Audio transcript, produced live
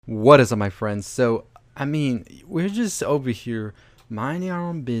What is up, my friends? We're just over here minding our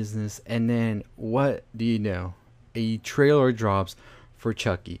own business, and then what do you know? A trailer drops for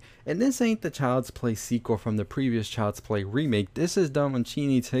Chucky. And this ain't the Child's Play sequel from the previous Child's Play remake. This is Don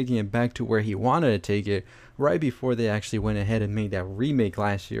Mancini taking it back to where he wanted to take it right before they actually went ahead and made that remake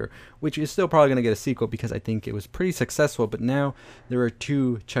last year, which is still probably going to get a sequel because I think it was pretty successful. But now there are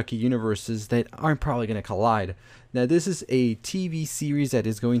two Chucky universes that aren't probably going to collide. Now, this is a TV series that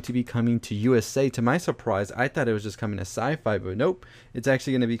is going to be coming to USA. To my surprise, I thought it was just coming to Sci-Fi, but nope, it's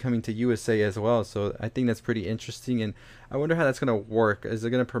actually going to be coming to USA as well. So I think that's pretty interesting, and I wonder how that's going to work. Is it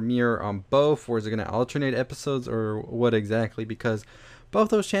going to premiere on both, or is it going to alternate episodes, or what exactly? Because both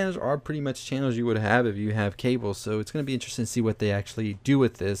those channels are pretty much channels you would have if you have cable. So it's going to be interesting to see what they actually do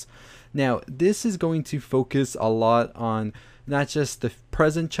with this. Now, this is going to focus a lot on not just the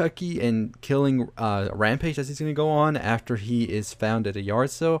present Chucky and killing Rampage as he's going to go on after he is found at a yard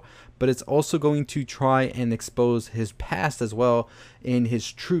sale, but it's also going to try and expose his past as well and his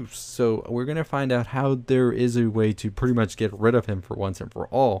truths. So we're going to find out how there is a way to pretty much get rid of him for once and for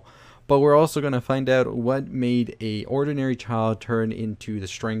all. But we're also going to find out what made a ordinary child turn into the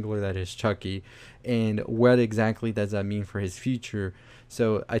strangler that is Chucky, and what exactly does that mean for his future.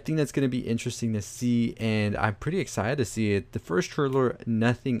 So I think that's going to be interesting to see, and I'm pretty excited to see it. The first trailer,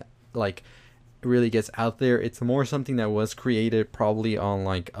 nothing like really gets out there. It's more something that was created probably on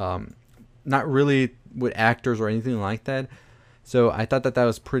not really with actors or anything like that. So I thought that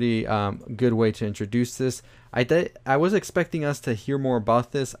was pretty good way to introduce this. I was expecting us to hear more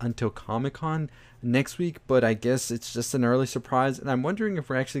about this until Comic-Con next week, but I guess it's just an early surprise, and I'm wondering if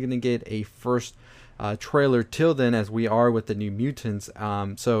we're actually going to get a first trailer till then, as we are with the New Mutants.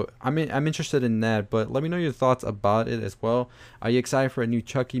 So I'm interested in that, but let me know your thoughts about it as well. Are you excited for a new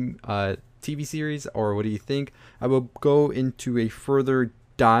Chucky TV series, or what do you think? I will go into a further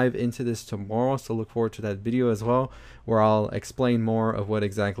dive into this tomorrow, so look forward to that video as well, where I'll explain more of what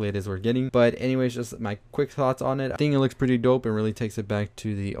exactly it is we're getting. But anyways, just my quick thoughts on it. I think it looks pretty dope and really takes it back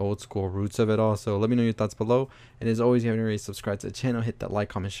to the old school roots of it all. So let me know your thoughts below, and as always, if you haven't already subscribed to the channel, hit that like,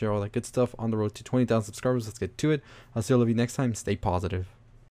 comment, share, all that good stuff. On the road to 20,000 subscribers, let's get to it. I'll see all of you next time. Stay positive.